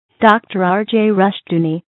Dr. R.J.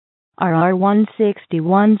 Rushdoony, RR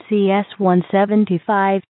 161 CS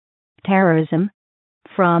 175, Terrorism,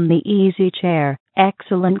 from the Easy Chair,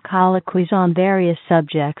 excellent colloquies on various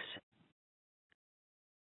subjects.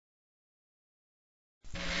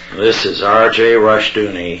 This is R.J.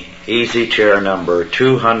 Rushdoony, Easy Chair number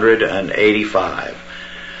 285,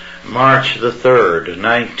 March the 3rd,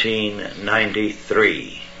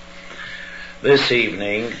 1993. This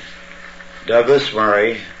evening, Douglas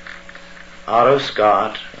Murray, Otto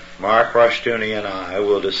Scott, Mark Rushdoony, and I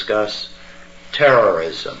will discuss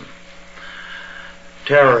terrorism.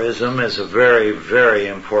 Terrorism is a very, very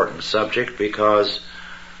important subject because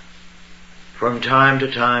from time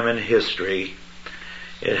to time in history,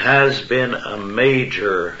 it has been a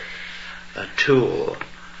major tool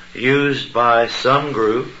used by some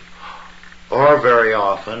group or very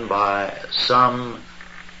often by some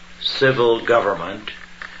civil government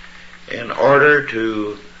in order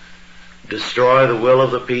to destroy the will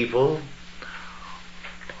of the people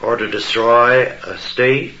or to destroy a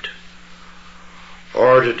state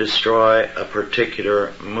or to destroy a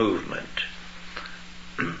particular movement.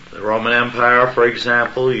 The Roman Empire, for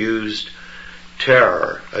example, used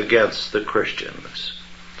terror against the Christians.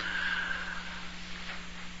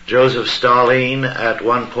 Joseph Stalin at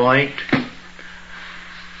one point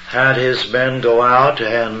had his men go out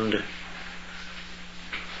and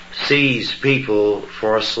seize people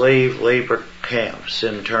for slave labor camps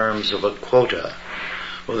in terms of a quota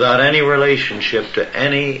without any relationship to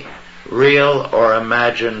any real or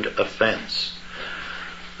imagined offense.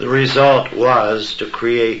 The result was to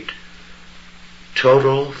create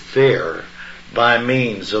total fear by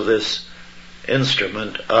means of this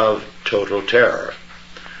instrument of total terror.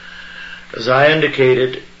 As I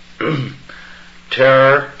indicated,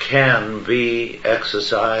 terror can be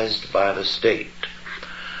exercised by the state.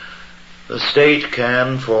 The state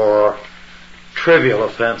can, for trivial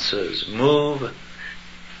offenses, move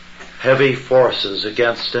heavy forces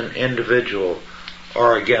against an individual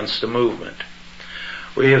or against a movement.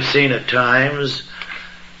 We have seen at times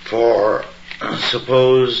for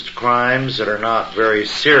supposed crimes that are not very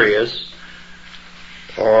serious,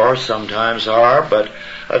 or sometimes are, but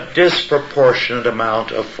a disproportionate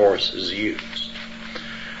amount of force is used.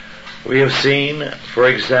 We have seen, for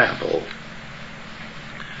example,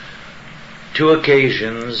 2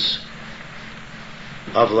 occasions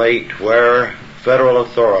of late where federal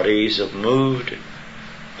authorities have moved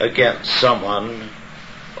against someone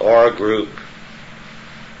or a group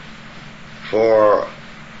for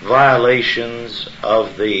violations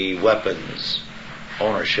of the Weapons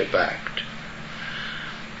Ownership Act.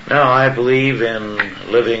 Now, I believe in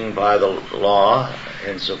living by the law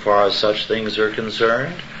insofar as such things are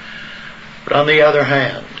concerned, but on the other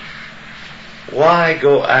hand, why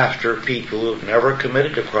go after people who've never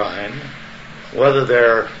committed a crime? Whether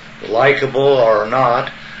they're likable or not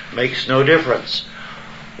makes no difference.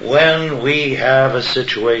 When we have a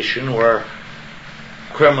situation where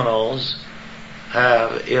criminals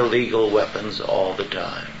have illegal weapons all the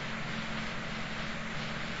time,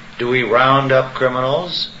 do we round up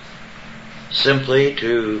criminals simply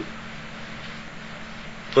to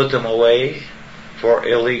put them away for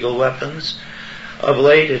illegal weapons? Of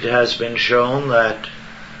late it has been shown that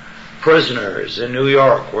prisoners in New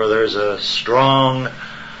York, where there's a strong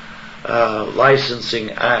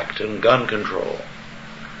licensing act and gun control,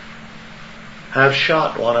 have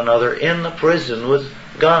shot one another in the prison with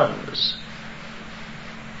guns.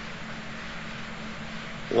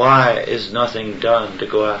 Why is nothing done to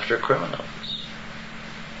go after criminals?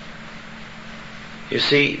 You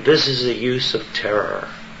see, this is a use of terror.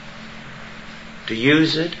 To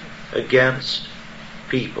use it against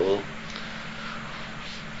people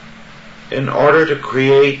in order to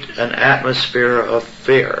create an atmosphere of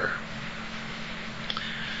fear.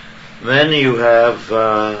 Then you have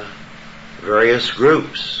various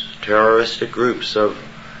groups, terroristic groups, of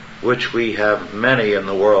which we have many in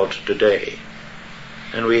the world today,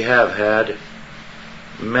 and we have had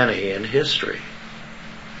many in history.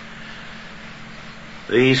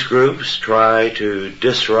 These groups try to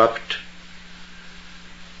disrupt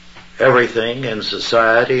everything in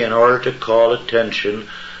society in order to call attention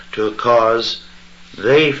to a cause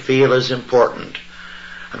they feel is important.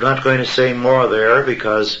 I'm not going to say more there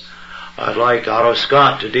because I'd like Otto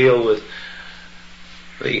Scott to deal with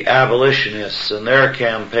the abolitionists and their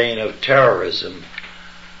campaign of terrorism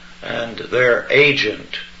and their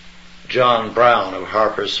agent, John Brown of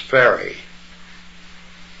Harper's Ferry.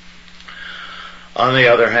 On the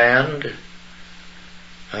other hand,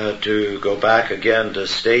 to go back again to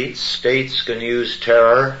states can use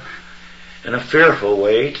terror in a fearful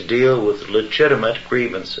way to deal with legitimate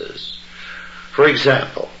grievances. For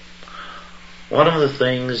example, one of the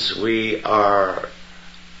things we are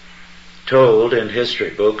told in history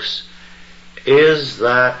books is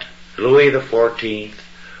that Louis XIV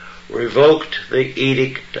revoked the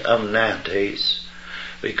Edict of Nantes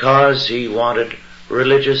because he wanted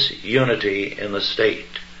religious unity in the state.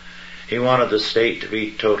 He wanted the state to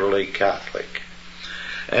be totally Catholic.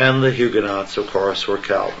 And the Huguenots, of course, were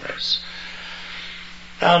Calvinists.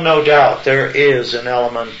 Now, no doubt there is an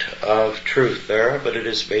element of truth there, but it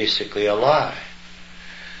is basically a lie.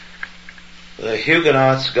 The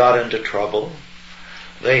Huguenots got into trouble.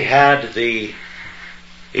 They had the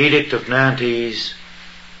Edict of Nantes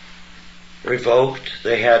revoked.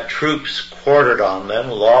 They had troops quartered on them,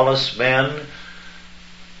 lawless men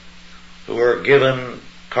who were given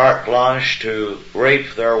carte blanche to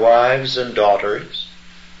rape their wives and daughters,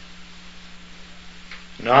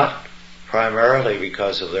 not primarily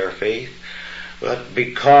because of their faith, but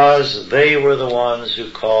because they were the ones who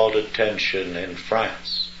called attention in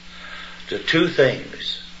France to two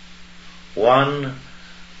things. One,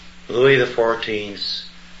 Louis XIV's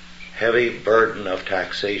heavy burden of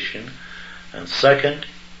taxation, and second,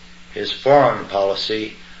 his foreign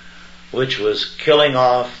policy, which was killing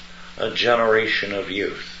off a generation of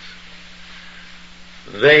youth.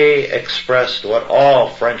 They expressed what all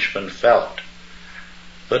Frenchmen felt,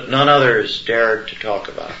 but none others dared to talk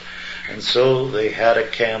about. And so they had a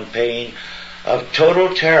campaign of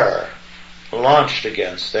total terror launched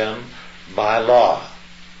against them by law.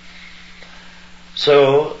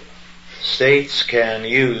 So states can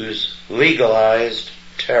use legalized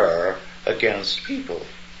terror against people.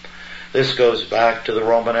 This goes back to the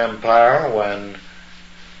Roman Empire, when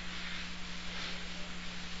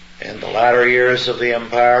in the latter years of the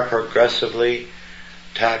empire, progressively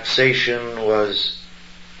taxation was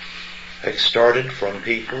extorted from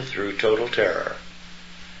people through total terror.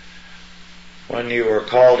 When you were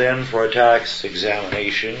called in for a tax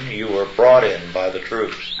examination, you were brought in by the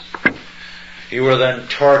troops. You were then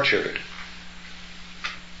tortured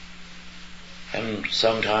and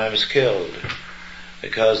sometimes killed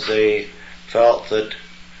because they felt that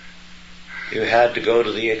you had to go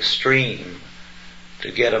to the extreme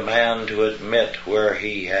to get a man to admit where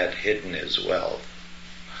he had hidden his wealth,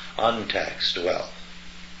 untaxed wealth.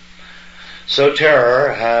 So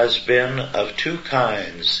terror has been of two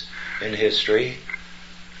kinds in history,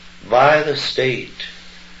 by the state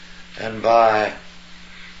and by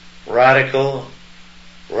radical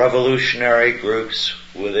revolutionary groups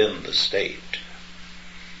within the state.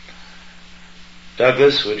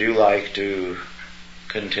 Douglas, would you like to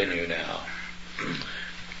continue now?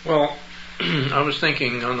 Well, I was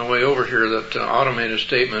thinking on the way over here that Otto made a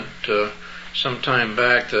statement some time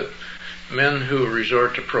back that men who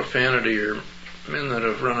resort to profanity are men that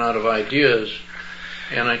have run out of ideas,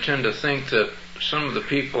 and I tend to think that some of the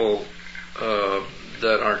people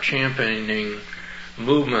that are championing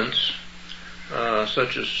movements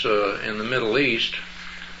such as in the Middle East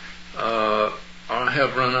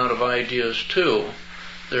have run out of ideas too.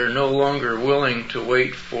 They're no longer willing to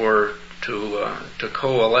wait to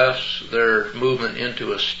coalesce their movement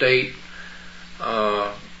into a state.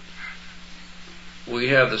 We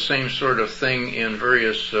have the same sort of thing in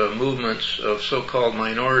various movements of so-called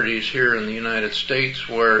minorities here in the United States,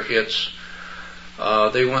 where it's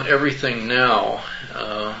they want everything now.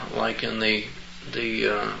 Like in the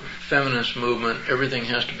feminist movement, everything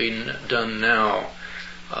has to be done now.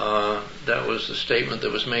 That was the statement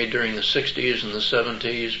that was made during the 60s and the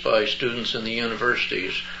 70s by students in the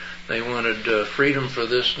universities. They wanted freedom for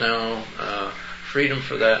this now, freedom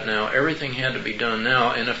for that now. Everything had to be done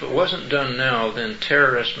now, and if it wasn't done now, then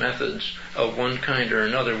terrorist methods of one kind or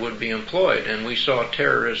another would be employed. And we saw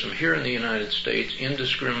terrorism here in the United States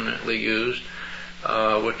indiscriminately used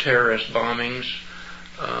with terrorist bombings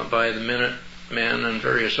by the Minutemen and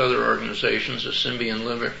various other organizations, the Symbian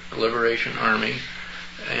Liberation Army,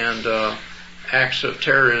 and acts of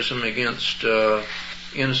terrorism against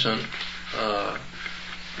innocent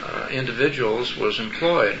individuals was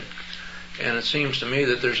employed. And it seems to me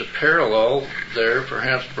that there's a parallel there,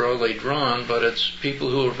 perhaps broadly drawn, but it's people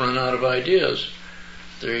who have run out of ideas.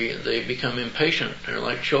 They become impatient. They're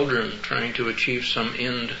like children trying to achieve some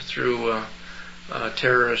end through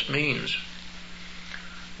terrorist means.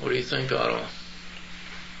 What do you think, Otto?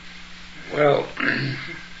 Well,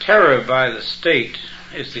 terror by the state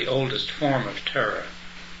is the oldest form of terror.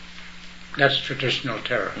 That's traditional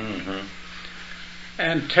terror. Mm-hmm.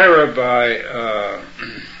 And terror by,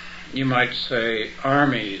 you might say,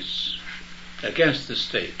 armies against the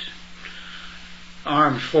state,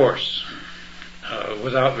 armed force,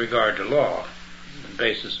 without regard to law, the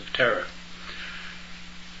basis of terror.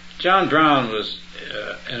 John Brown was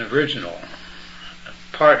an original,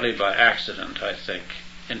 partly by accident, I think,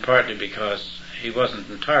 and partly because he wasn't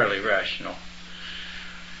entirely rational.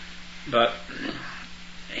 But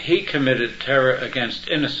he committed terror against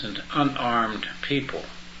innocent, unarmed people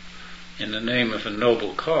in the name of a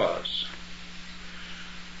noble cause.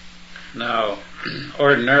 Now,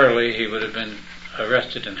 ordinarily he would have been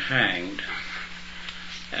arrested and hanged,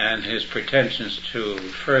 and his pretensions to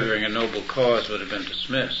furthering a noble cause would have been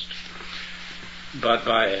dismissed. But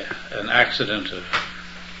by an accident of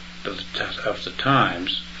the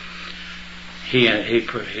times, he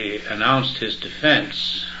announced his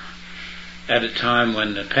defense at a time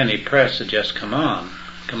when the penny press had just come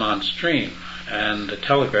on stream, and the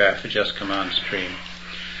telegraph had just come on stream.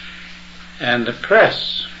 And the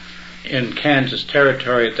press in Kansas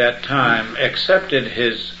Territory at that time accepted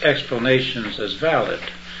his explanations as valid,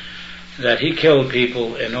 that he killed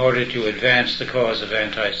people in order to advance the cause of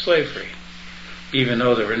anti-slavery, even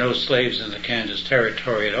though there were no slaves in the Kansas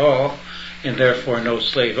Territory at all, and therefore no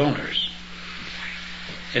slave owners.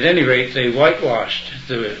 At any rate, they whitewashed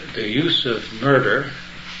the use of murder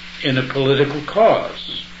in a political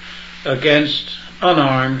cause against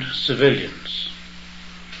unarmed civilians.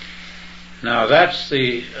 Now that's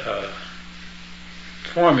the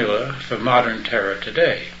formula for modern terror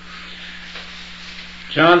today.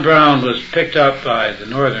 John Brown was picked up by the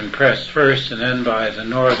Northern press first, and then by the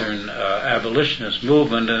Northern abolitionist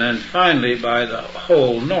movement, and then finally by the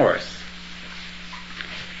whole North.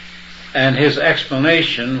 And his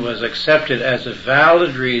explanation was accepted as a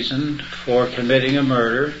valid reason for committing a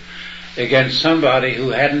murder against somebody who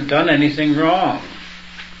hadn't done anything wrong.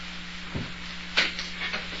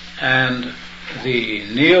 And the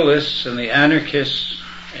nihilists and the anarchists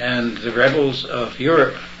and the rebels of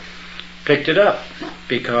Europe picked it up,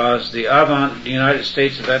 because the United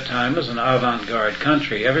States at that time was an avant-garde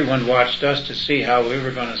country. Everyone watched us to see how we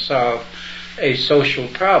were going to solve a social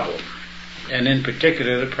problem, and in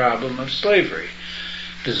particular the problem of slavery.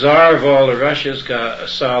 The Tsar of all the Russias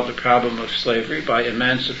solved the problem of slavery by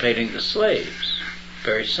emancipating the slaves,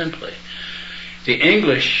 very simply. The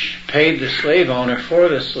English paid the slave owner for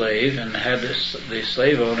the slave and had the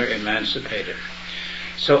slave owner emancipated.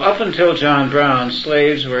 So up until John Brown,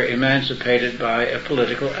 slaves were emancipated by a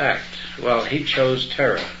political act. Well, he chose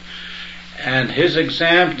terror. And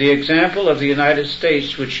the example of the United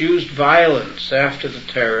States, which used violence after the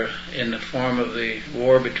terror in the form of the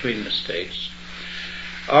war between the states,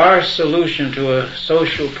 our solution to a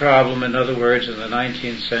social problem, in other words, in the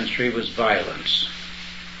 19th century, was violence.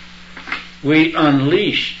 We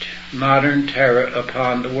unleashed modern terror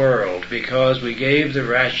upon the world because we gave the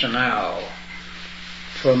rationale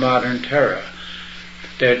for modern terror.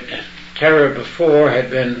 The terror before had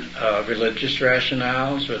been religious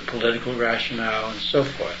rationales or political rationale and so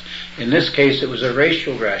forth. In this case, it was a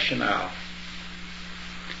racial rationale.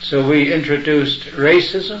 So we introduced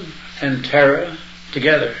racism and terror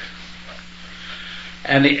together.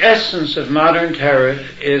 And the essence of modern terror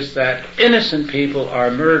is that innocent people are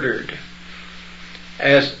murdered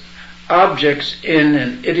as objects in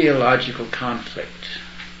an ideological conflict.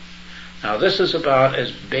 Now, this is about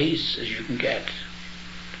as base as you can get.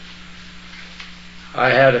 I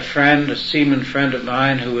had a seaman friend of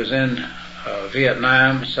mine who was in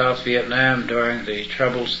Vietnam, South Vietnam, during the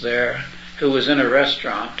troubles there, who was in a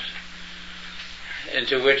restaurant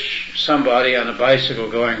into which somebody on a bicycle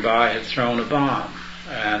going by had thrown a bomb.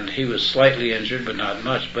 And he was slightly injured, but not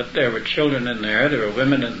much. But there were children in there were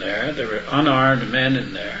women in there were unarmed men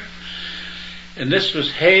in there. And this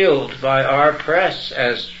was hailed by our press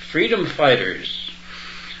as freedom fighters,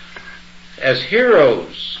 as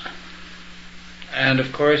heroes. And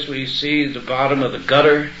of course we see the bottom of the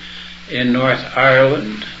gutter in North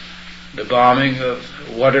Ireland, the bombing of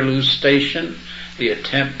Waterloo Station, the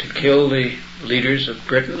attempt to kill the leaders of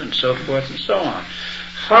Britain, and so forth and so on.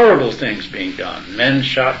 Horrible things being done. Men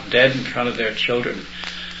shot dead in front of their children,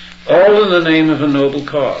 all in the name of a noble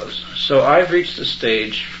cause. So I've reached the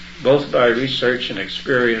stage, both by research and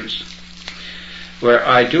experience, where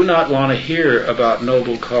I do not want to hear about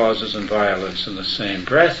noble causes and violence in the same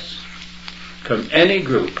breath from any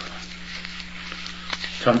group.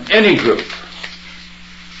 From any group.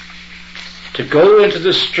 To go into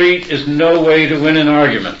the street is no way to win an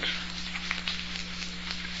argument.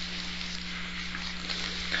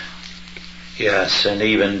 Yes, and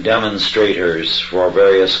even demonstrators for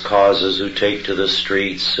various causes who take to the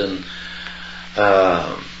streets and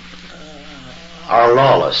are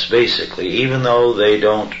lawless, basically, even though they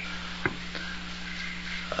don't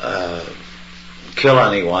kill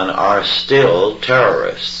anyone are still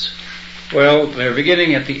terrorists. Well, they're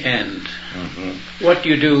beginning at the end. What do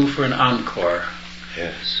you do for an encore?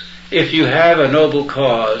 Yes. If you have a noble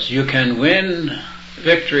cause, you can win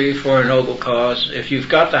victory for a noble cause. If you've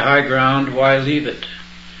got the high ground, why leave it?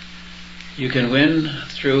 You can win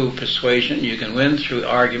through persuasion, you can win through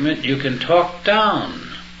argument, you can talk down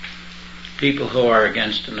people who are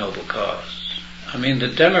against a noble cause. I mean, the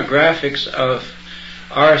demographics of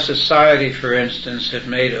our society, for instance, have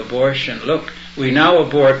made abortion. Look, we now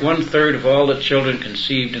abort 1/3 of all the children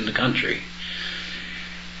conceived in the country.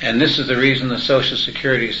 And this is the reason the Social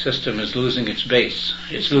Security system is losing its base.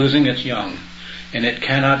 It's losing its young. And it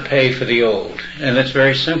cannot pay for the old. And it's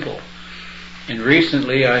very simple. And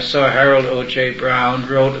recently I saw Harold O.J. Brown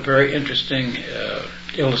wrote a very interesting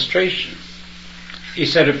illustration. He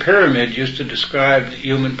said a pyramid used to describe the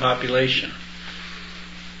human population,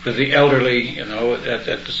 with the elderly,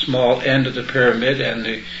 at the small end of the pyramid and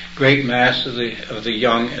the great mass of the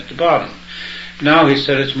young at the bottom. Now he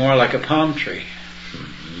said it's more like a palm tree,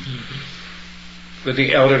 with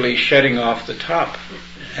the elderly shedding off the top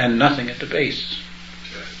and nothing at the base.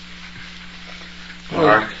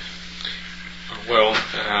 Mark? Well,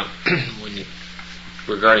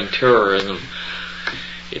 regarding terrorism,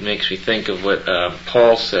 it makes me think of what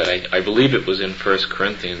Paul said. I believe it was in 1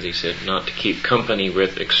 Corinthians. He said not to keep company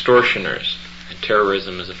with extortioners. And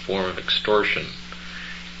terrorism is a form of extortion.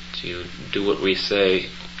 To do what we say,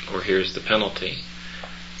 or here's the penalty.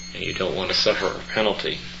 And you don't want to suffer a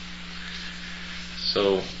penalty.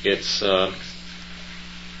 So it's a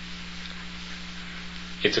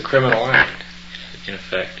criminal act, in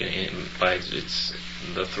effect. It's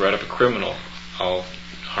the threat of a criminal. I'll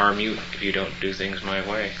harm you if you don't do things my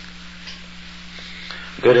way.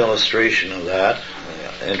 Good illustration of that.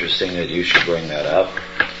 Interesting that you should bring that up.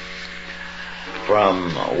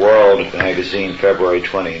 From World Magazine, February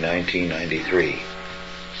 20, 1993.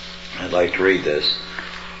 I'd like to read this.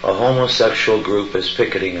 A homosexual group is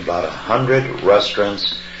picketing about 100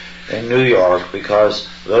 restaurants in New York because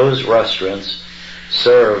those restaurants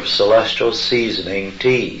serve celestial seasoning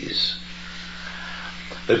teas.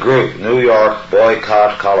 The group, New York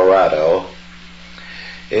Boycott Colorado,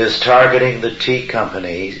 is targeting the tea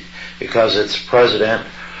company because its president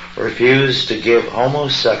refused to give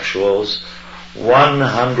homosexuals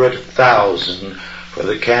 $100,000 for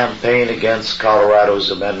the campaign against Colorado's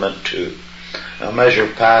Amendment 2, a measure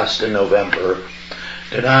passed in November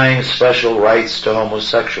denying special rights to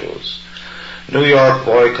homosexuals. New York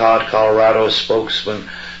Boycott Colorado spokesman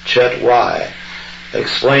Chet Y.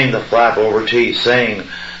 explained the flap over tea, saying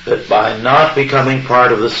that by not becoming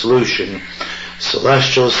part of the solution,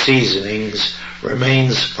 Celestial Seasonings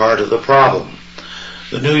remains part of the problem.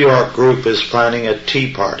 The New York group is planning a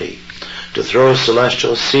tea party to throw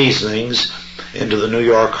Celestial Seasonings into the New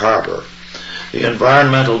York harbor. The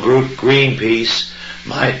environmental group Greenpeace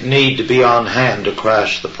might need to be on hand to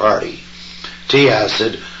crash the party. Tea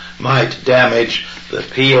acid might damage the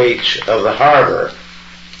pH of the harbor.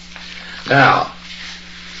 Now,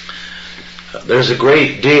 there's a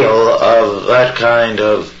great deal of that kind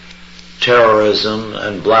of terrorism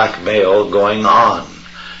and blackmail going on,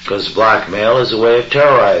 because blackmail is a way of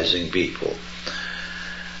terrorizing people.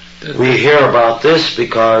 We hear about this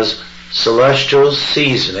because Celestial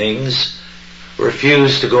Seasonings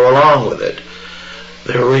refuse to go along with it.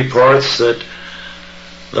 There are reports that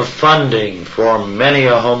the funding for many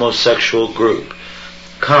a homosexual group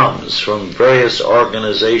comes from various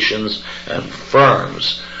organizations and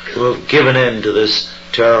firms who have given in to this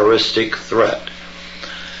terroristic threat.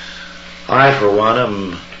 I, for one,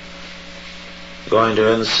 am going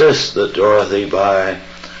to insist that Dorothy buy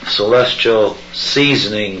Celestial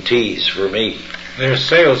Seasoning teas for me. Their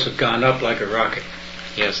sales have gone up like a rocket.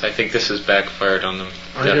 Yes, I think this has backfired on them.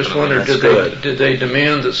 I just wondered, did they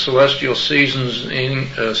demand that Celestial Seasons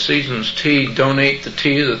Tea donate the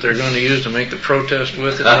tea that they're going to use to make the protest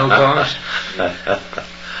with at no cost?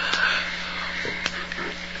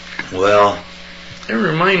 Well, they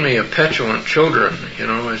remind me of petulant children.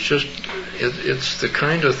 It's just it's the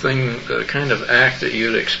kind of thing, the kind of act that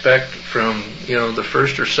you'd expect from the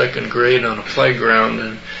first or second grade on a playground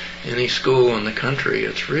in any school in the country.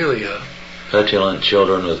 It's really a petulant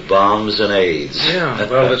children with bombs and AIDS. Yeah.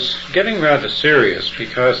 Well, it's getting rather serious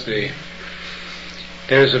because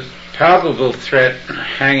there's a palpable threat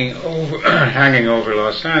hanging over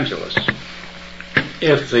Los Angeles.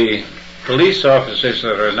 If the police officers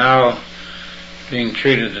that are now being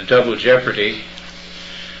treated to double jeopardy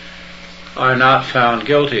are not found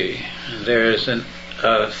guilty, there's a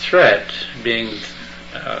threat being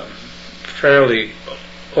fairly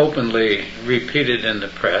openly repeated in the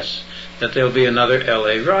press that there'll be another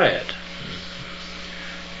LA riot.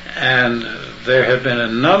 And there have been a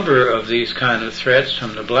number of these kind of threats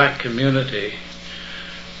from the black community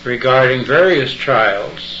regarding various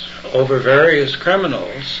trials over various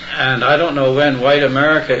criminals, and I don't know when white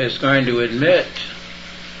America is going to admit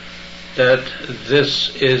that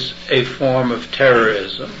this is a form of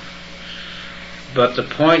terrorism. But the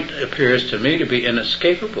point appears to me to be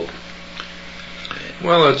inescapable.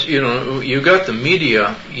 Well, it's, you got the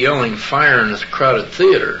media yelling fire in a crowded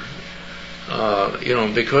theater,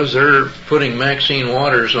 because they're putting Maxine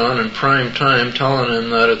Waters on in prime time, telling them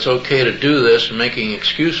that it's okay to do this and making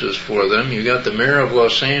excuses for them. You got the mayor of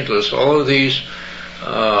Los Angeles, all of these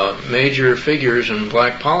major figures in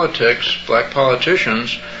black politics, black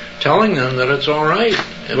politicians, telling them that it's all right,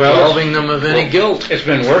 absolving them of any guilt. It's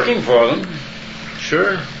been working for them.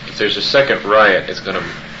 Sure. If there's a second riot, it's going to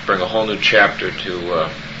bring a whole new chapter to the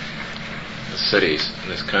cities in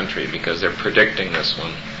this country, because they're predicting this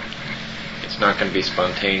one. It's not going to be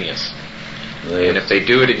spontaneous. And if they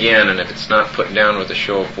do it again, and if it's not put down with a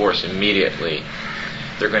show of force immediately,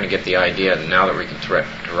 they're going to get the idea that now that we can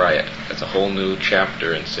threaten to riot. That's a whole new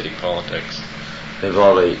chapter in city politics. They've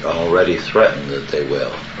already threatened that they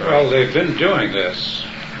will. Well, they've been doing this.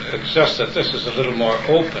 It's just that this is a little more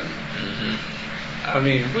open. I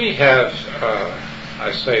mean, we have,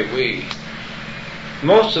 I say we,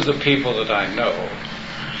 most of the people that I know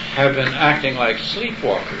have been acting like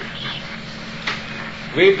sleepwalkers.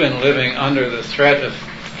 We've been living under the threat of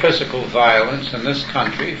physical violence in this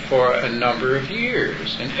country for a number of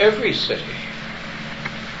years, in every city.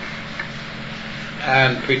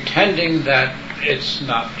 And pretending that it's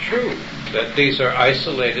not true, that these are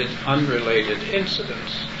isolated, unrelated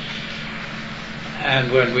incidents.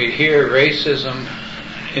 And when we hear racism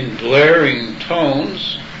in blaring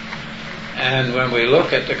tones, and when we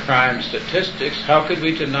look at the crime statistics, how could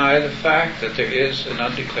we deny the fact that there is an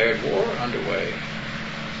undeclared war underway?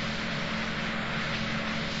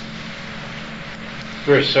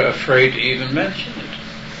 We're so afraid to even mention it.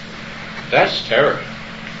 That's terror.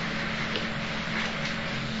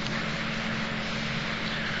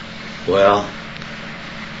 Well,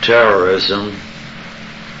 terrorism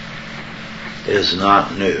is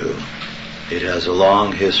not new. It has a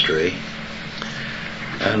long history.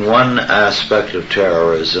 And one aspect of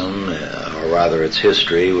terrorism, or rather its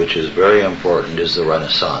history, which is very important, is the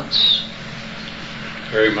Renaissance.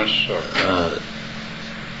 Very much so.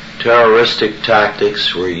 Terroristic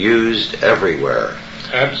tactics were used everywhere.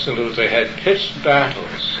 Absolutely. They had pitched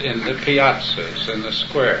battles in the piazzas, in the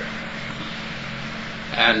square.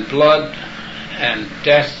 And blood and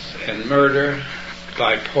death and murder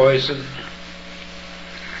by poison,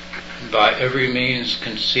 by every means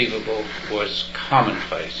conceivable, was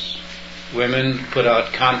commonplace. Women put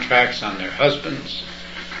out contracts on their husbands,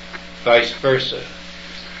 vice versa.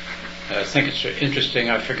 I think it's interesting,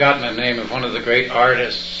 I've forgotten the name of one of the great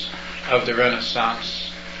artists of the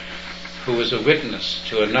Renaissance who was a witness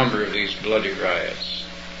to a number of these bloody riots.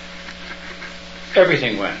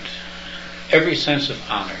 Everything went. Every sense of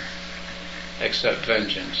honor, except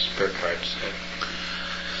vengeance, Burckhardt said.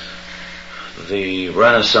 The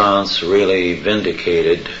Renaissance really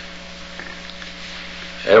vindicated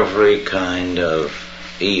every kind of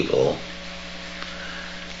evil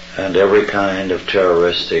and every kind of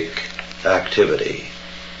terroristic activity.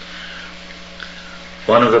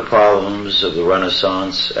 One of the problems of the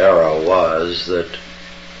Renaissance era was that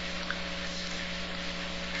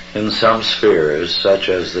in some spheres, such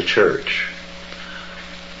as the church,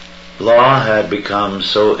 law had become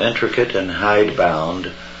so intricate and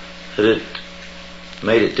hidebound that it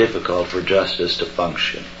made it difficult for justice to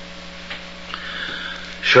function.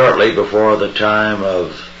 Shortly before the time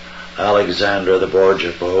of Alexander the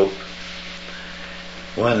Borgia Pope,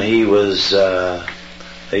 when he was a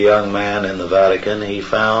young man in the Vatican, he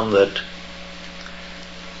found that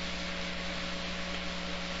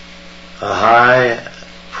a high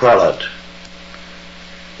prelate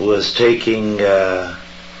was taking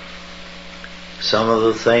some of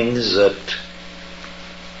the things that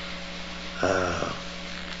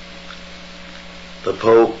the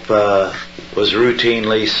Pope was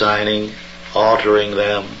routinely signing, altering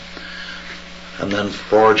them, and then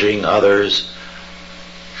forging others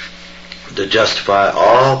to justify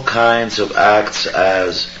all kinds of acts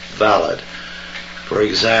as valid. For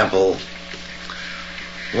example,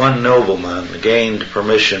 one nobleman gained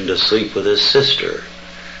permission to sleep with his sister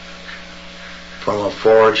from a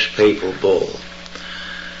forged papal bull.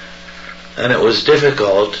 And it was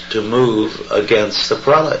difficult to move against the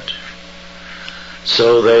prelate.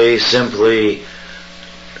 So they simply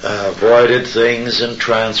voided things and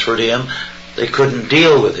transferred him. They couldn't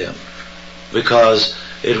deal with him because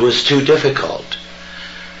it was too difficult.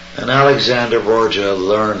 And Alexander Borgia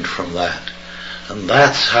learned from that. And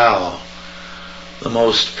that's how the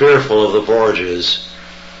most fearful of the Borgias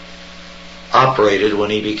operated when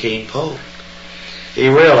he became Pope. He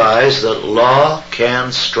realized that law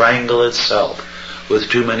can strangle itself with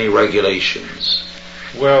too many regulations.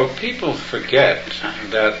 Well, people forget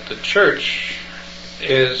that the church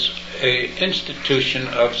is an institution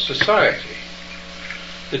of society.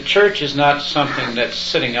 The church is not something that's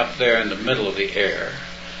sitting up there in the middle of the air.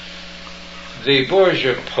 The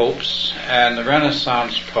Borgia popes and the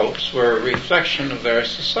Renaissance popes were a reflection of their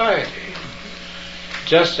society,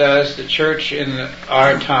 just as the church in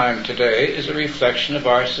our time today is a reflection of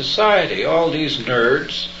our society. All these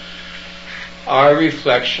nerds are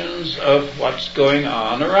reflections of what's going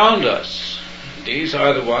on around us. These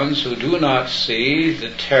are the ones who do not see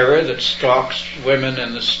the terror that stalks women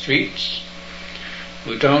in the streets,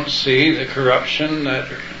 who don't see the corruption that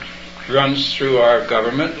runs through our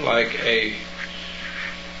government like a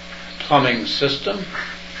plumbing system.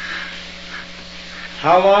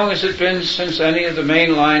 How long has it been since any of the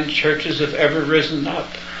mainline churches have ever risen up?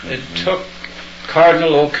 It took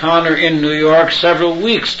Cardinal O'Connor in New York several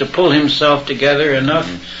weeks to pull himself together enough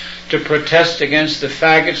to protest against the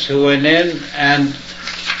faggots who went in and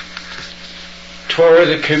tore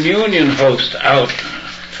the communion host out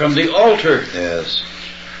from the altar. Yes.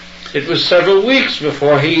 It was several weeks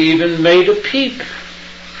before he even made a peep.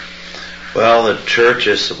 Well, the church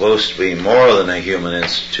is supposed to be more than a human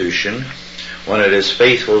institution. When it is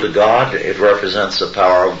faithful to God, it represents the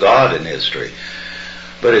power of God in history.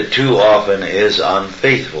 But it too often is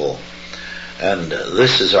unfaithful. And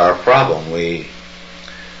this is our problem. We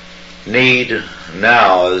need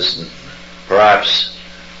now, as perhaps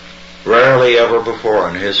rarely ever before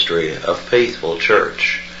in history, a faithful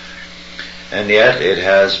church. And yet it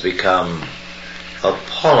has become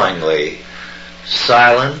appallingly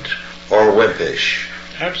silent or wimpish.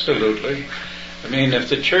 Absolutely. I mean, if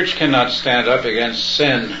the church cannot stand up against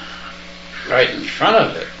sin right in front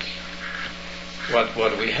of it, what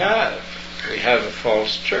do we have? We have a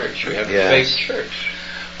false church. We have a fake church.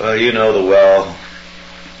 Well, you know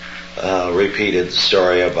the repeated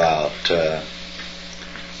story about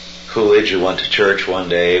Coolidge, who went to church one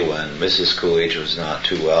day when Mrs. Coolidge was not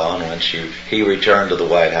too well, and when he returned to the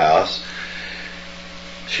White House,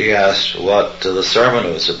 she asked what the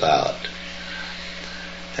sermon was about.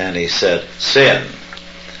 And he said, sin.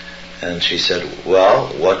 And she said, well,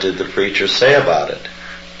 what did the preacher say about it?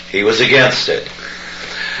 He was against it.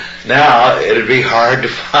 Now, it'd be hard to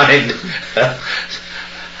find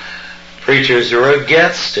preachers who are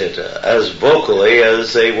against it as vocally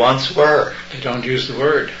as they once were. They don't use the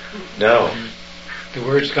word. No. The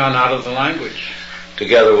word's gone out of the language.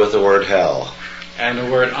 Together with the word hell. And the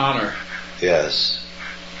word honor. Yes.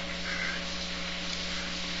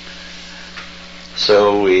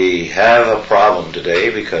 So we have a problem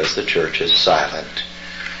today because the church is silent.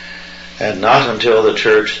 And not until the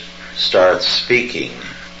church starts speaking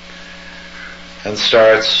and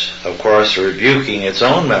starts, of course, rebuking its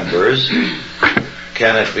own members,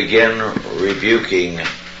 can it begin rebuking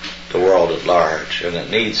the world at large. And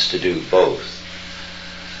it needs to do both.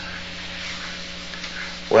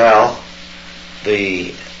 Well,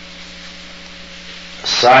 the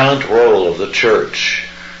silent role of the church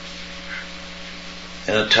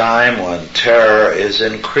in a time when terror is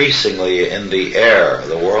increasingly in the air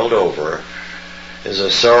the world over is a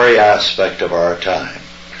sorry aspect of our time.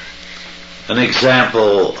 An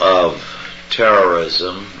example of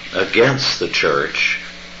terrorism against the church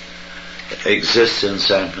exists in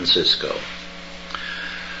San Francisco.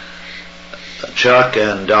 Chuck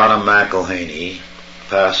and Donna McElhaney,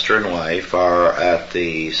 pastor and wife, are at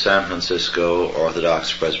the San Francisco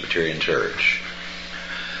Orthodox Presbyterian Church.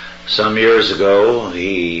 Some years ago,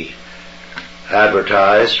 he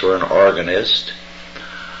advertised for an organist.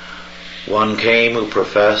 One came who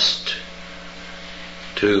professed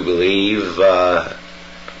to believe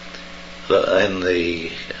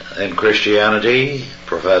in Christianity,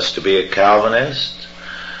 professed to be a Calvinist,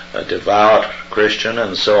 a devout Christian,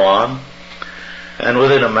 and so on. And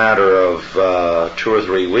within a matter of 2 or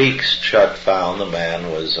 3 weeks, Chuck found the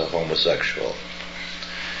man was a homosexual.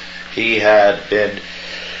 He had been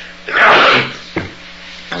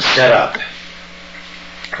set up.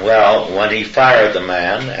 Well, when he fired the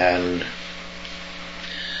man and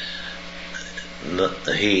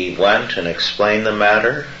he went and explained the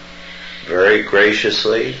matter very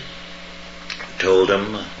graciously, told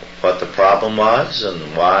him what the problem was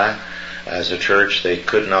and why, as a church, they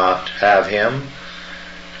could not have him.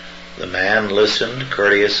 The man listened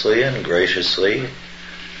courteously and graciously,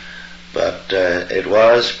 But it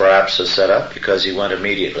was perhaps a setup because he went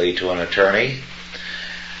immediately to an attorney,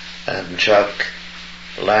 and Chuck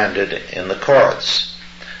landed in the courts.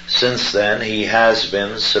 Since then, he has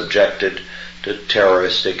been subjected to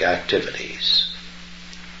terroristic activities.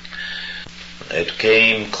 It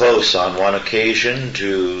came close on one occasion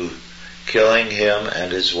to killing him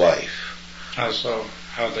and his wife. How so?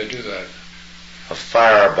 How'd they do that? A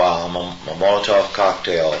firebomb, a Molotov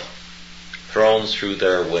cocktail, thrown through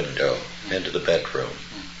their window into the bedroom.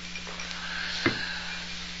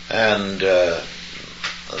 And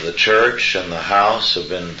the church and the house have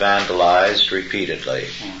been vandalized repeatedly.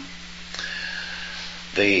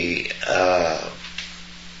 The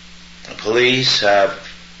police have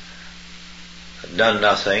done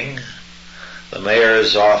nothing. The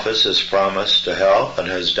mayor's office has promised to help and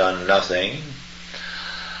has done nothing.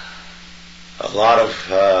 A lot of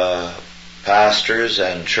pastors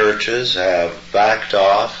and churches have backed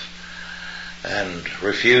off and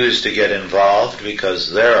refused to get involved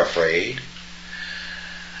because they're afraid.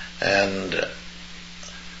 And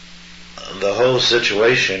the whole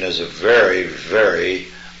situation is a very, very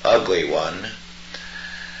ugly one.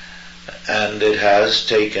 And it has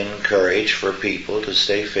taken courage for people to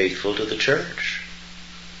stay faithful to the church.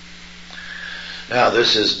 Now,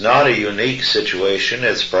 this is not a unique situation.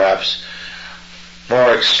 It's perhaps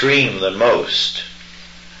more extreme than most.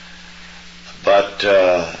 But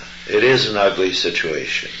it is an ugly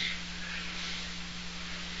situation.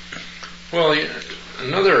 Well,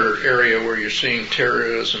 another area where you're seeing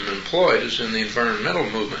terrorism employed is in the environmental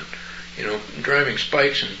movement. You know, driving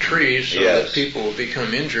spikes in trees so that people will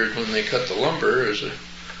become injured when they cut the lumber is a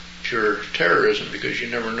pure terrorism, because you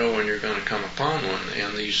never know when you're going to come upon one.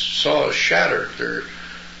 And these saws shatter.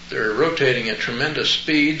 They're rotating at tremendous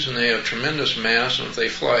speeds, and they have tremendous mass, and if they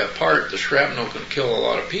fly apart, the shrapnel can kill a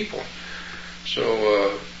lot of people.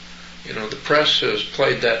 So, the press has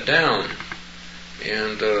played that down,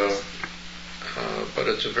 and but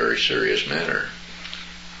it's a very serious matter.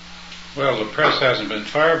 Well, the press hasn't been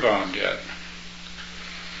firebombed yet.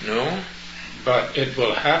 No? But it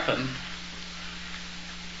will happen.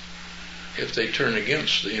 If they turn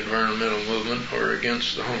against the environmental movement or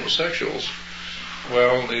against the homosexuals.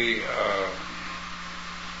 Well,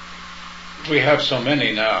 we have so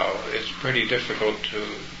many now, it's pretty difficult to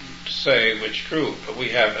say which group, but we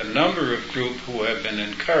have a number of groups who have been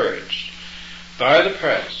encouraged by the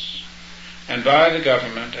press and by the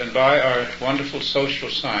government and by our wonderful social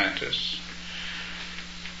scientists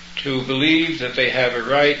to believe that they have a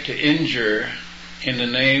right to injure in the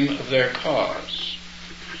name of their cause,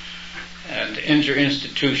 and to injure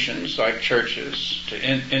institutions like churches, to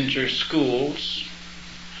injure schools.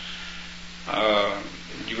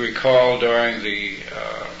 You recall during the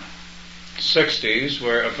 60s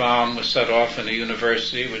where a bomb was set off in a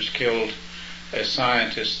university which killed a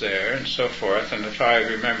scientist there and so forth, and if I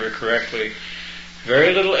remember correctly,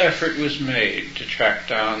 very little effort was made to track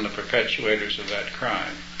down the perpetuators of that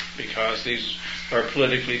crime, because these are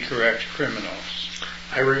politically correct criminals.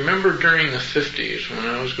 I remember during the 50s when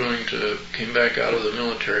I came back out of the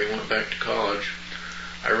military, went back to college,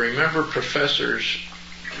 I remember professors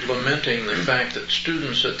lamenting the fact that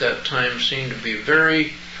students at that time seemed to be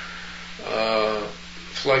very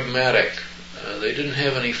phlegmatic. They didn't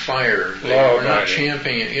have any fire. They were not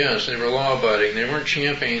championing. Yes, they were law-abiding. They weren't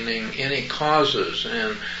championing any causes,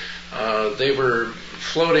 and they were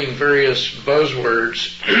floating various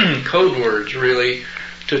buzzwords, code words, really,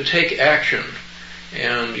 to take action.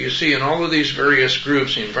 And you see in all of these various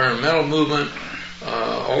groups, the environmental movement,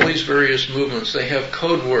 all these various movements, they have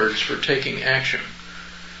code words for taking action.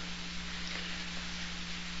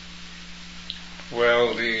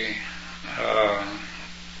 Well,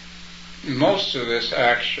 most of this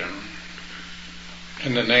action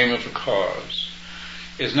in the name of a cause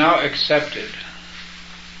is now accepted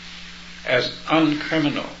as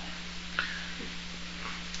uncriminal.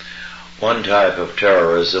 One type of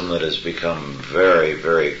terrorism that has become very,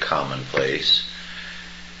 very commonplace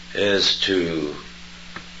is to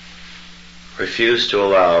refuse to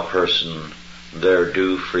allow a person their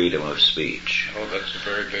due freedom of speech. Oh, that's a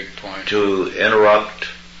very big point. To interrupt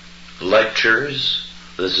lectures.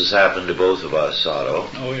 This has happened to both of us, Otto.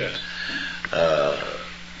 Oh, yes.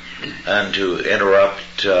 And to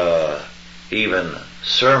interrupt even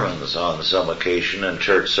sermons on some occasion in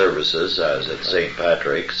church services, as at St.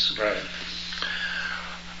 Patrick's. Right.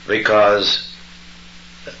 Because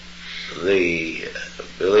the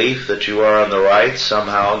belief that you are on the right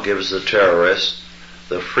somehow gives the terrorist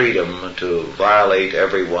the freedom to violate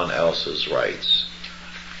everyone else's rights.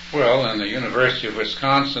 Well, in the University of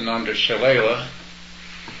Wisconsin under Shalala,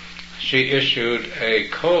 she issued a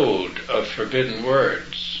code of forbidden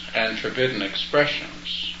words and forbidden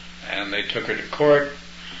expressions. And they took her to court,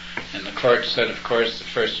 and the court said, of course, the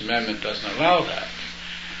First Amendment doesn't allow that.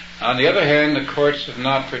 On the other hand, the courts have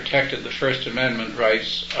not protected the First Amendment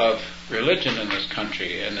rights of religion in this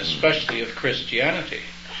country, and especially of Christianity.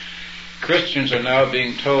 Christians are now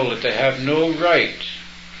being told that they have no right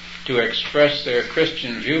to express their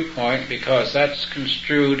Christian viewpoint because that's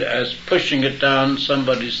construed as pushing it down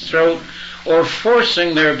somebody's throat or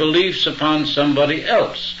forcing their beliefs upon somebody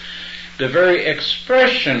else. The very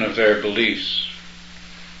expression of their beliefs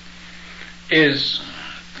is,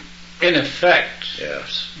 in effect,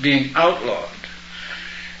 being outlawed.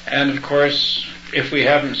 And of course, if we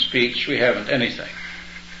haven't speech, we haven't anything.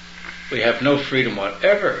 We have no freedom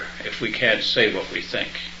whatever if we can't say what we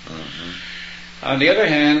think. Mm-hmm. On the other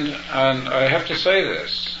hand, and I have to say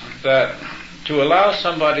this, that to allow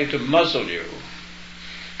somebody to muzzle you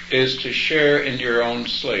is to share in your own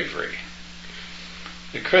slavery.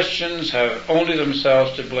 The Christians have only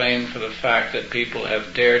themselves to blame for the fact that people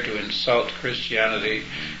have dared to insult Christianity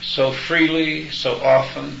so freely, so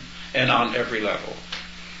often, and on every level.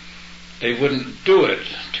 They wouldn't do it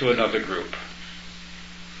to another group.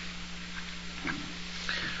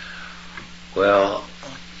 Well,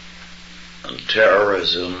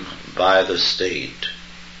 terrorism by the state,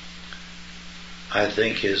 I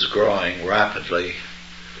think, is growing rapidly.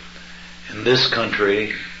 In this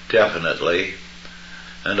country, definitely,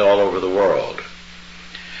 and all over the world.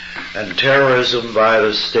 And terrorism by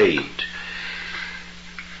the state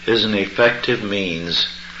is an effective means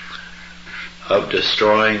of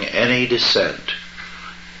destroying any dissent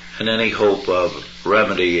and any hope of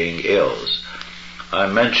remedying ills. I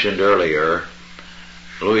mentioned earlier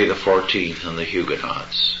Louis XIV and the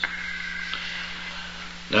Huguenots.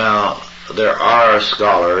 Now, there are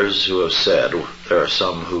scholars who have said, there are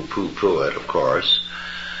some who pooh-pooh it, of course,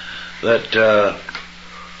 that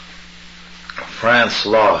France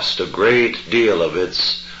lost a great deal of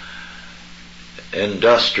its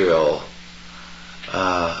industrial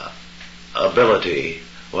ability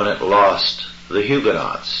when it lost the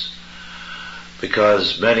Huguenots,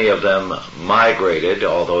 because many of them migrated,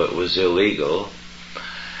 although it was illegal,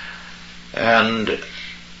 and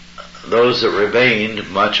those that remained,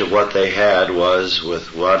 much of what they had was,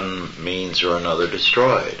 with one means or another,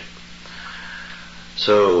 destroyed.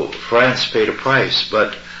 So France paid a price,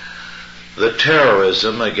 but the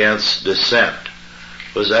terrorism against dissent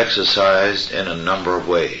was exercised in a number of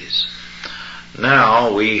ways.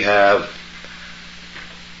 Now we have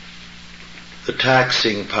the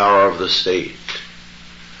taxing power of the state,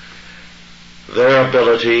 their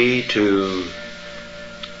ability to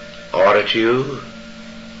audit you,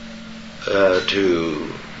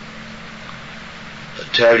 to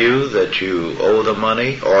tell you that you owe the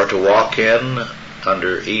money, or to walk in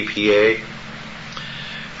under EPA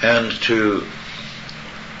and to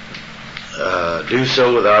do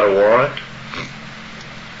so without a warrant,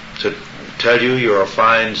 to tell you you're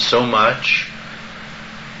fined so much,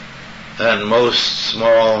 and most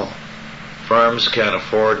small firms can't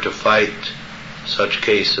afford to fight such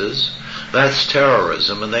cases. That's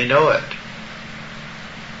terrorism, and they know it.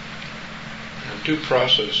 Due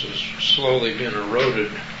process has slowly been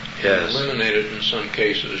eroded and eliminated in some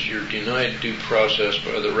cases. You're denied due process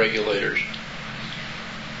by the regulators.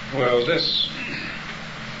 Well, this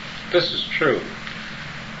is true.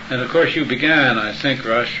 And of course you began, I think,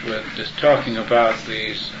 Rush, with just talking about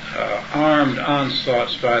these armed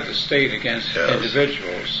onslaughts by the state against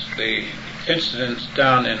individuals. The incidents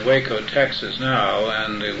down in Waco, Texas now,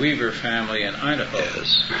 and the Weaver family in Idaho.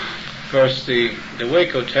 Yes. Of course, the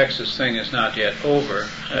Waco, Texas thing is not yet over,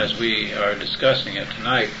 as we are discussing it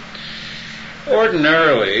tonight.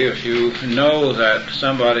 Ordinarily, if you know that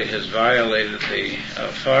somebody has violated the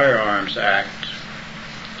Firearms Act,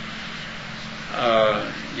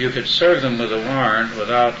 you could serve them with a warrant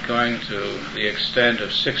without going to the extent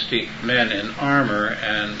of 60 men in armor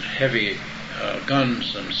and heavy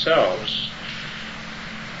guns themselves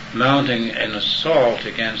mounting an assault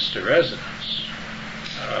against a residence.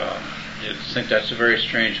 You'd think that's a very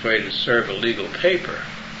strange way to serve a legal paper.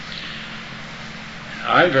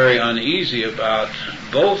 I'm very uneasy about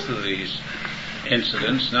both of these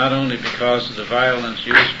incidents, not only because of the violence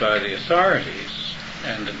used by the authorities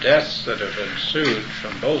and the deaths that have ensued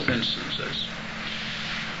from both instances,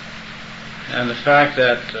 and the fact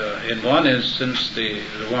that in one instance the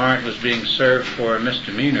warrant was being served for a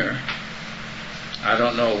misdemeanor. I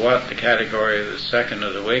don't know what the category of the second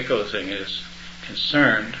of the Waco thing is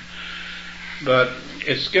concerned, but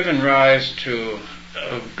it's given rise to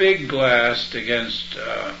a big blast against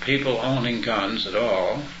people owning guns at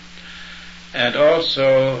all, And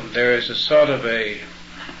also there is a sort of a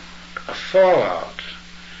fallout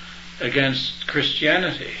against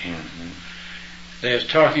Christianity. Mm-hmm. They're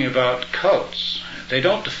talking about cults. They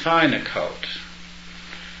don't define a cult.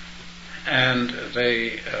 And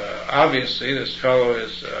they, obviously, this fellow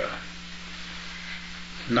is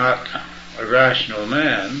not a rational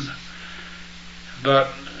man, but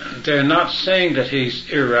they're not saying that he's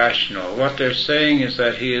irrational. What they're saying is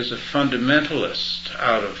that he is a fundamentalist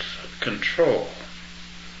out of control.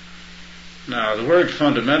 Now, the word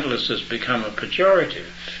fundamentalist has become a pejorative.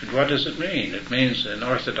 And what does it mean? It means an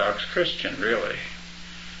Orthodox Christian, really.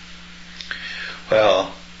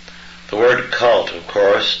 Well, the word cult, of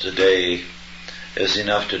course, today is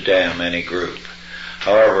enough to damn any group.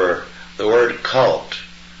 However, the word cult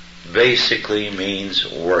basically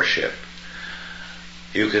means worship.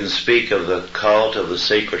 You can speak of the cult of the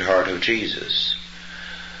Sacred Heart of Jesus,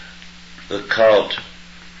 the cult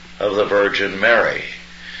of the Virgin Mary,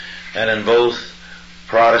 and in both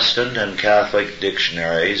Protestant and Catholic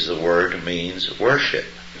dictionaries the word means worship.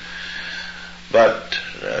 But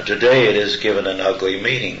today it is given an ugly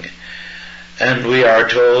meaning, and we are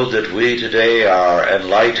told that we today are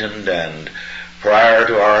enlightened, and prior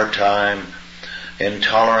to our time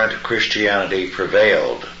intolerant Christianity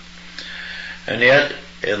prevailed. And yet,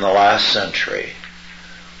 in the last century,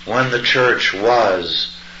 when the church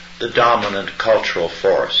was the dominant cultural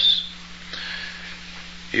force,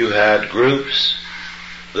 you had groups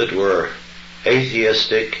that were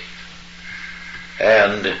atheistic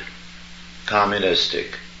and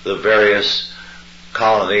communistic, the various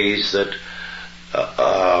colonies that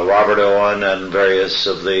Robert Owen and various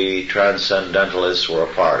of the transcendentalists were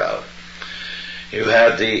a part of. You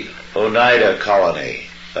had the Oneida colony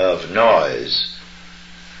of noise,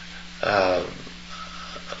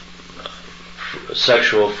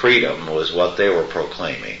 sexual freedom was what they were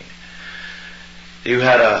proclaiming. You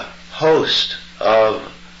had a host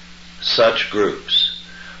of such groups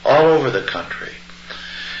all over the country.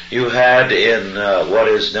 You had in what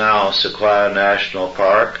is now Sequoia National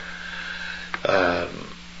Park,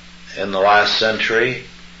 in the last century,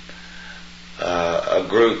 a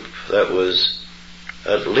group that was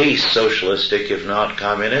at least socialistic, if not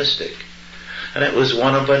communistic. And it was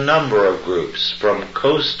one of a number of groups from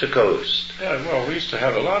coast to coast. Yeah, well, we used to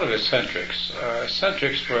have a lot of eccentrics.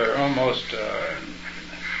 Eccentrics were almost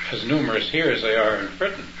as numerous here as they are in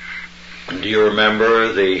Britain. Do you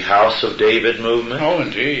remember the House of David movement? Oh,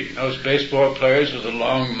 indeed. Those baseball players with the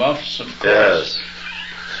long muffs, of course. Yes.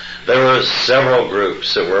 There were several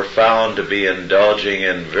groups that were found to be indulging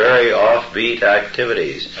in very offbeat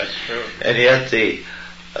activities. That's true. And yet the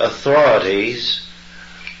authorities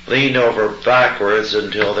leaned over backwards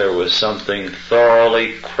until there was something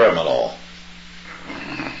thoroughly criminal.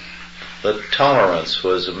 The tolerance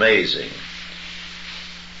was amazing.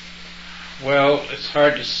 Well, it's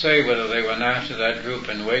hard to say whether they went after that group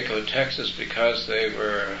in Waco, Texas, because they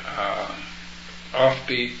were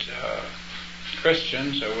offbeat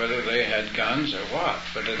Christians, or whether they had guns or what.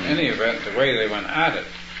 But in any event, the way they went at it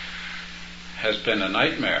has been a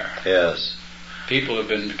nightmare. Yes. People have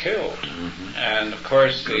been killed. Mm-hmm. And, of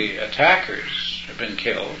course, the attackers have been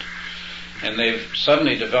killed. And they've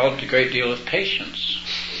suddenly developed a great deal of patience.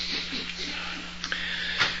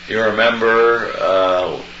 You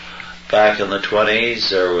remember back in the 20s,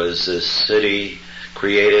 there was this city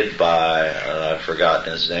created by, I've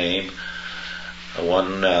forgotten his name,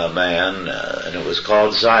 one man, and it was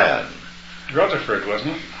called Zion. Rutherford,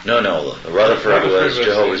 wasn't it? No, Rutherford was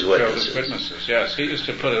Jehovah's Witnesses. Jehovah's Witnesses, yes. He used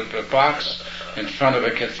to put a box in front of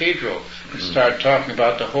a cathedral and start talking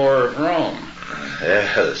about the horror of Rome.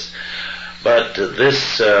 Yes. But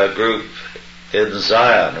this group in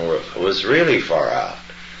Zion was really far out.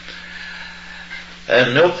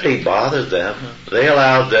 And nobody bothered them. They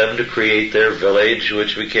allowed them to create their village,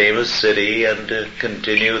 which became a city, and to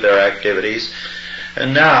continue their activities.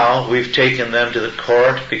 And now we've taken them to the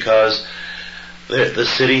court because the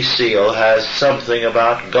city seal has something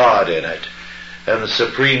about God in it. And the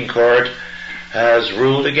Supreme Court has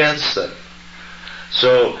ruled against them.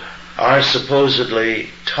 So our supposedly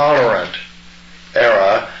tolerant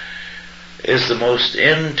era is the most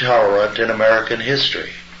intolerant in American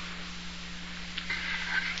history.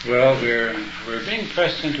 Well, we're being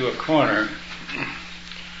pressed into a corner,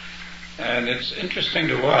 and it's interesting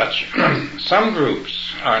to watch. Some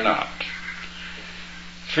groups are not.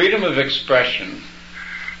 Freedom of expression,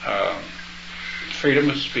 freedom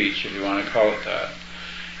of speech, if you want to call it that,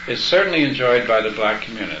 is certainly enjoyed by the black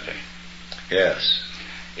community. Yes.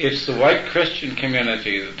 It's the white Christian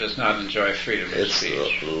community that does not enjoy freedom of speech.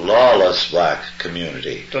 It's the lawless black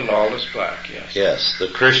community. The lawless black, yes. Yes, the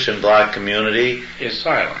Christian black community is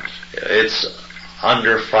silent. It's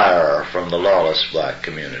under fire from the lawless black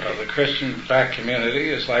community. The Christian black community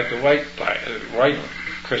is like the white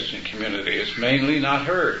Christian community. It's mainly not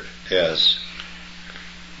heard. Yes.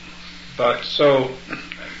 But so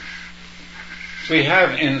we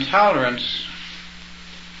have intolerance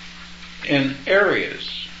in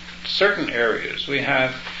areas, certain areas.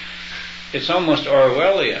 It's almost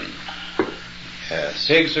Orwellian. Yes.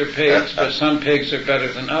 Pigs are pigs, but some pigs are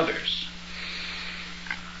better than others.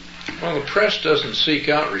 Well, the press doesn't seek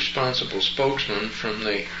out responsible spokesmen from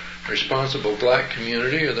the responsible black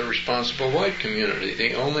community or the responsible white community.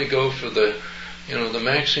 They only go for the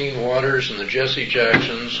Maxine Waters and the Jesse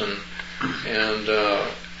Jacksons and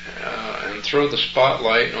throw the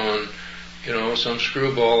spotlight on some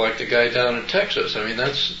screwball like the guy down in Texas. I mean,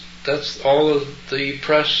 that's all of the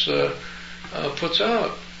press puts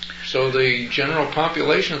out. So the general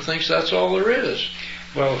population thinks that's all there is.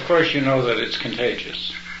 Well, of course you know that it's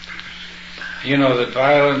contagious. You know that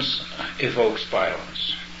violence evokes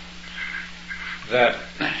violence. That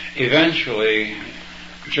eventually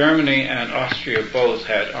Germany and Austria both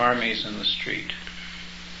had armies in the street.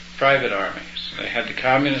 Private armies. They had the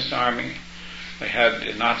Communist Army. They had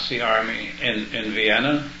the Nazi Army in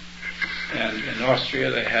Vienna, and in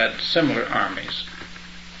Austria they had similar armies.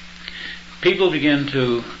 People began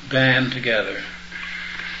to band together,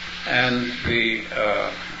 and the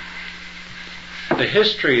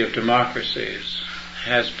history of democracies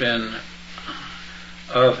has been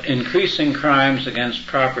of increasing crimes against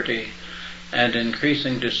property and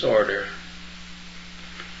increasing disorder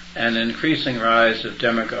and increasing rise of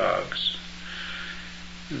demagogues.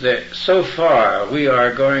 So far, we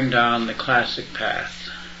are going down the classic path.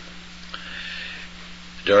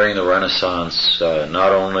 During the Renaissance,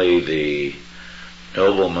 not only the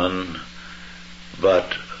noblemen,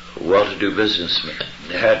 but well-to-do businessmen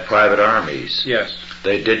had private armies. Yes.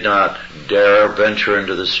 They did not dare venture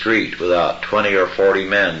into the street without 20 or 40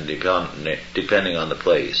 men, depending on the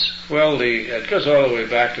place. Well, it goes all the way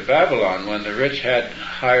back to Babylon, when the rich had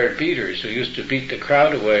hired beaters who used to beat the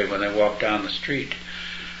crowd away when they walked down the street.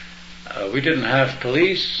 We didn't have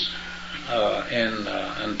police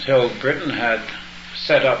until Britain had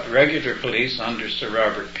set up regular police under Sir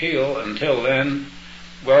Robert Peel. Until then,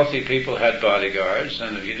 wealthy people had bodyguards,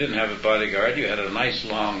 and if you didn't have a bodyguard, you had a nice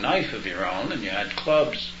long knife of your own, and you had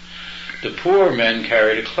clubs. The poor men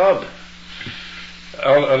carried a club.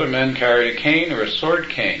 Other men carried a cane or a sword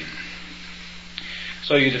cane.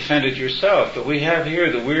 So you defended yourself. But we have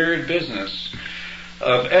here the weird business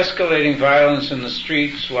of escalating violence in the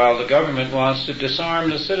streets while the government wants to disarm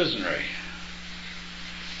the citizenry.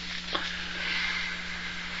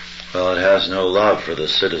 Well, it has no love for the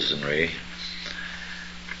citizenry,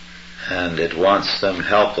 and it wants them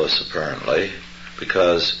helpless, apparently,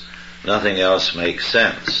 because nothing else makes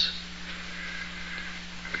sense.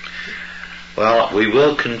 Well, we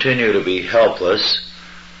will continue to be helpless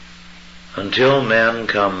until men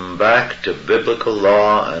come back to biblical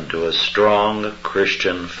law and to a strong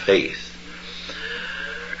Christian faith.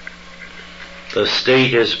 The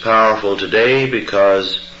state is powerful today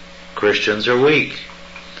because Christians are weak,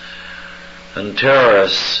 and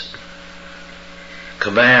terrorists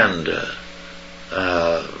command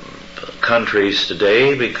countries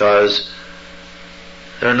today because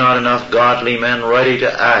there are not enough godly men ready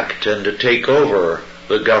to act and to take over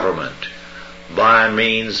the government by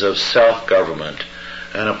means of self-government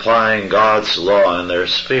and applying God's law in their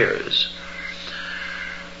spheres.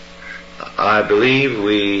 I believe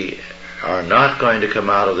we are not going to come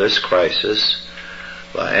out of this crisis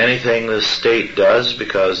by anything the state does,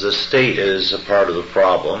 because the state is a part of the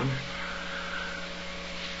problem,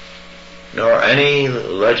 nor any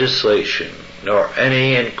legislation, nor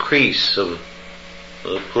any increase of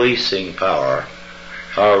the policing power,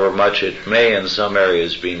 however much it may in some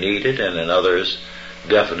areas be needed and in others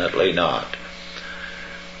definitely not.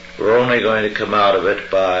 We're only going to come out of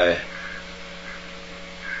it by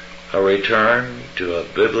a return to a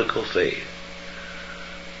biblical faith,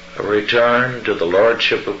 a return to the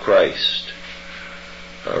Lordship of Christ,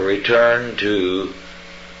 a return to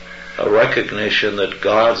a recognition that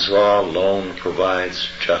God's law alone provides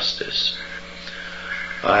justice.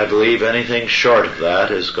 I believe anything short of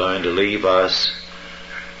that is going to leave us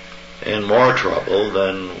in more trouble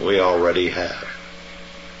than we already have.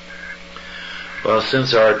 Well,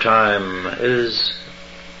 since our time is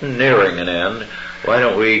nearing an end, why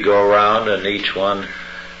don't we go around and each one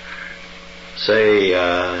say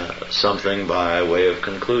something by way of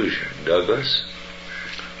conclusion. Douglas?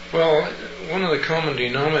 Well, one of the common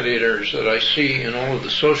denominators that I see in all of the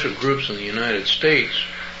social groups in the United States,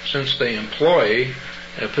 since they employ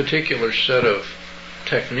a particular set of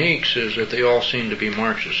techniques, is that they all seem to be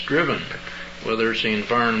Marxist-driven, whether it's the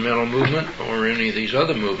environmental movement or any of these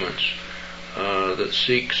other movements that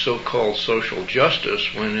seek so-called social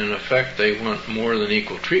justice, when in effect they want more than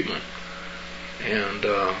equal treatment. And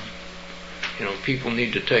people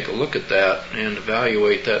need to take a look at that and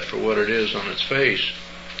evaluate that for what it is on its face.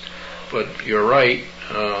 But you're right,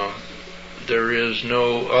 there is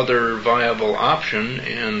no other viable option,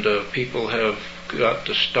 and people have got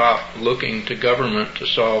to stop looking to government to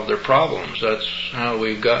solve their problems. That's how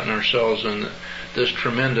we've gotten ourselves in this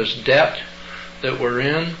tremendous debt that we're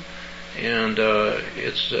in, and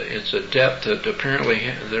it's a debt that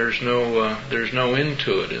apparently there's no end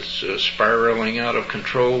to it. It's spiraling out of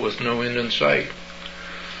control with no end in sight,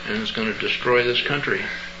 and it's going to destroy this country.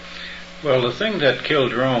 Well, the thing that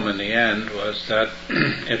killed Rome in the end was that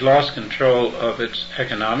it lost control of its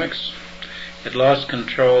economics, it lost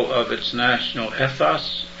control of its national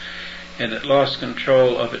ethos, and it lost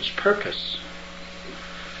control of its purpose.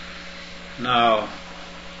 Now,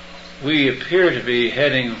 we appear to be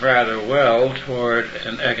heading rather well toward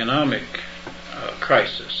an economic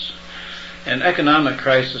crisis. An economic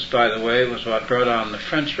crisis, by the way, was what brought on the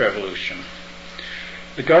French Revolution.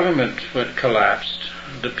 The government collapsed.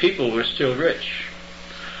 The people were still rich.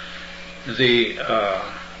 The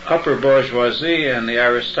upper bourgeoisie and the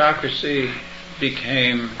aristocracy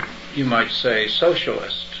became, you might say,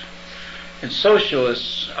 socialist. And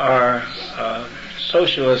socialists are,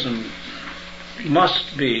 socialism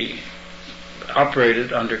must be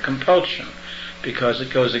operated under compulsion because it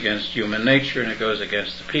goes against human nature and it goes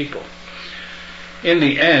against the people. In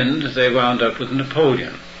the end, they wound up with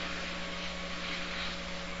Napoleon.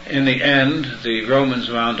 In the end, the Romans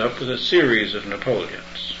wound up with a series of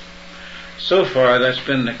Napoleons. So far, that's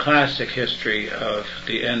been the classic history of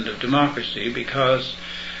the end of democracy, because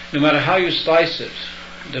no matter how you slice it,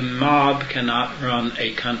 the mob cannot run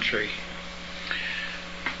a country.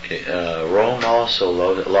 Rome also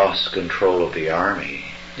lost control of the army.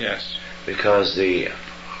 Yes. Because the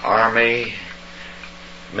army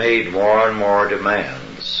made more and more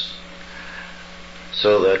demands,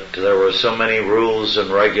 so that there were so many rules and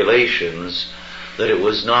regulations that it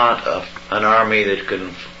was not an army that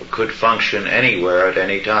could function anywhere at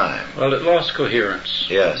any time. Well, it lost coherence.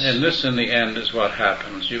 Yes. And this, in the end, is what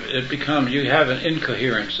happens. You have an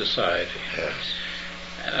incoherent society. Yes.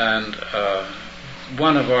 And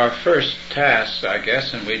one of our first tasks, I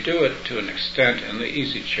guess, and we do it to an extent in the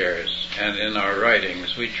easy chairs and in our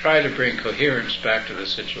writings, we try to bring coherence back to the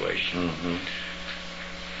situation. Mm-hmm.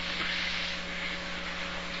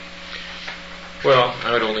 Well,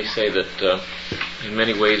 I would only say that in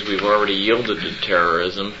many ways we've already yielded to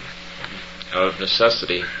terrorism out of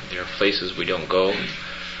necessity. There are places we don't go,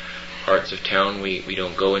 parts of town we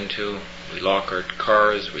don't go into. We lock our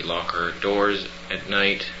cars, we lock our doors at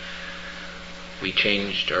night. We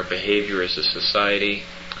changed our behavior as a society.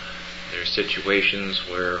 There are situations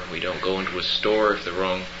where we don't go into a store if the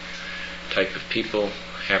wrong type of people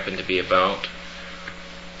happen to be about.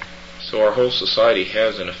 So our whole society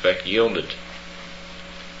has in effect yielded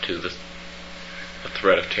to the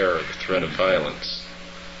threat of terror, the threat of violence.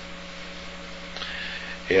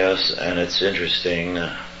 Yes, and it's interesting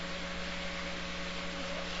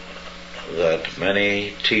that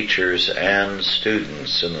many teachers and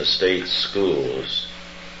students in the state schools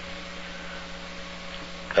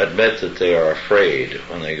admit that they are afraid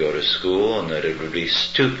when they go to school, and that it would be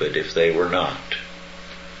stupid if they were not.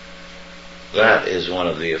 That is one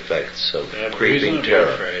of the effects of creeping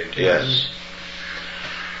terror. Afraid. Yes.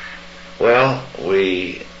 Well,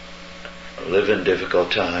 we live in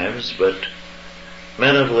difficult times, but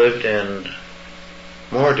men have lived in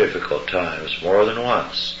more difficult times more than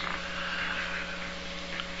once.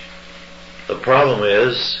 The problem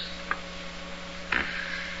is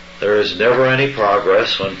there is never any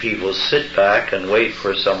progress when people sit back and wait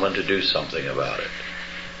for someone to do something about it.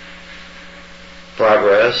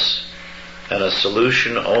 Progress and a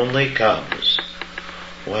solution only comes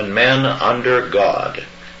when men under God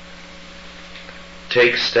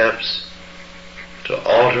take steps to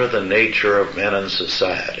alter the nature of men and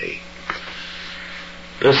society.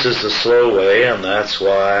 This is the slow way, and that's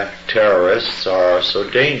why terrorists are so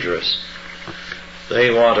dangerous. They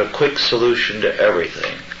want a quick solution to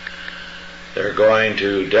everything. They're going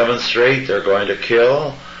to demonstrate, they're going to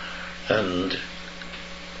kill, and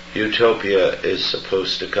utopia is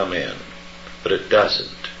supposed to come in. But it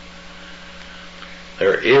doesn't.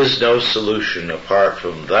 There is no solution apart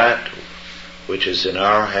from that which is in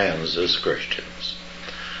our hands as Christians.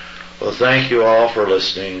 Well, thank you all for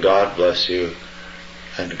listening. God bless you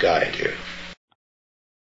and guide you.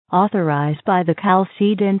 Authorized by the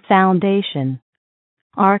Chalcedon Foundation.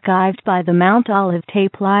 Archived by the Mount Olive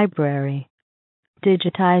Tape Library.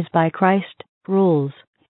 Digitized by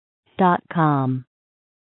ChristRules.com.